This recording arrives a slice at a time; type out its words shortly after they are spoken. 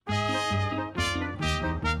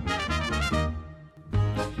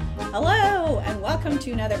welcome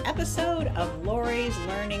to another episode of Lori's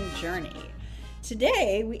Learning Journey.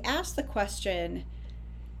 Today, we ask the question,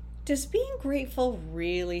 does being grateful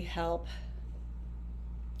really help?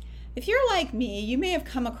 If you're like me, you may have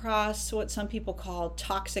come across what some people call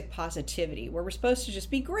toxic positivity, where we're supposed to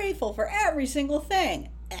just be grateful for every single thing.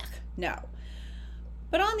 No.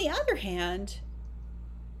 But on the other hand,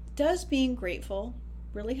 does being grateful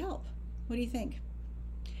really help? What do you think?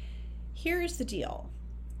 Here's the deal.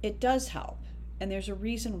 It does help, and there's a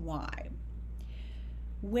reason why.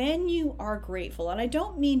 When you are grateful, and I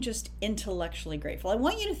don't mean just intellectually grateful, I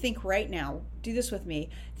want you to think right now, do this with me,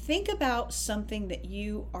 think about something that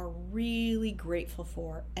you are really grateful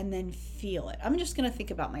for and then feel it. I'm just going to think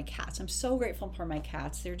about my cats. I'm so grateful for my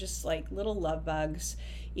cats. They're just like little love bugs,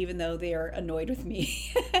 even though they are annoyed with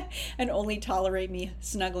me and only tolerate me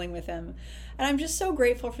snuggling with them. And I'm just so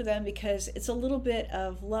grateful for them because it's a little bit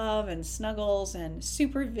of love and snuggles and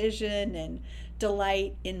supervision and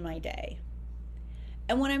delight in my day.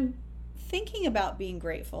 And when I'm thinking about being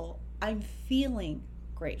grateful, I'm feeling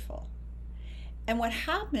grateful. And what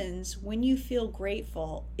happens when you feel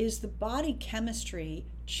grateful is the body chemistry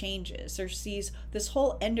changes. There's this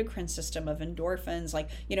whole endocrine system of endorphins, like,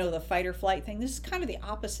 the fight or flight thing. This is kind of the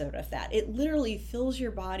opposite of that. It literally fills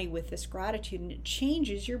your body with this gratitude and it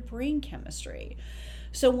changes your brain chemistry.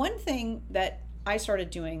 So one thing that I started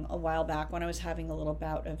doing a while back when I was having a little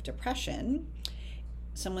bout of depression,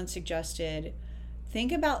 someone suggested,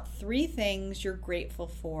 think about 3 things you're grateful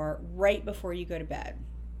for right before you go to bed.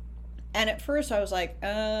 And at first I was like,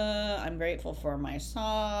 I'm grateful for my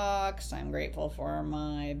socks, I'm grateful for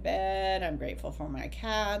my bed, I'm grateful for my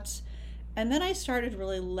cats. And then I started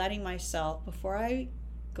really letting myself, before I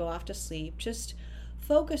go off to sleep, just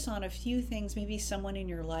focus on a few things, maybe someone in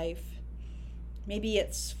your life. Maybe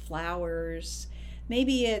it's flowers,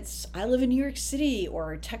 maybe it's I live in New York City,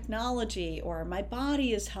 or technology, or my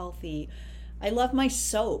body is healthy. I love my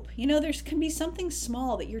soap. There can be something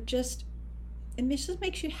small that it just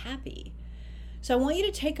makes you happy. So I want you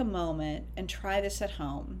to take a moment and try this at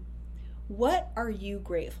home. What are you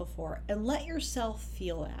grateful for? And let yourself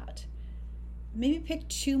feel that. Maybe pick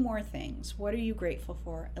 2 more things. What are you grateful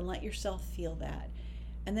for? And let yourself feel that.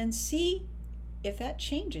 And then see if that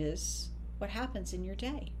changes what happens in your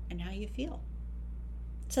day and how you feel.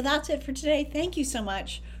 So that's it for today. Thank you so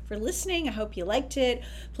much for listening. I hope you liked it.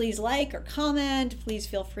 Please like or comment. Please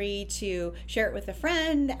feel free to share it with a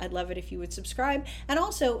friend. I'd love it if you would subscribe. And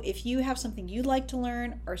also, if you have something you'd like to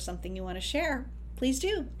learn or something you want to share, please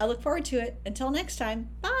do. I look forward to it. Until next time,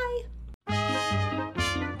 bye.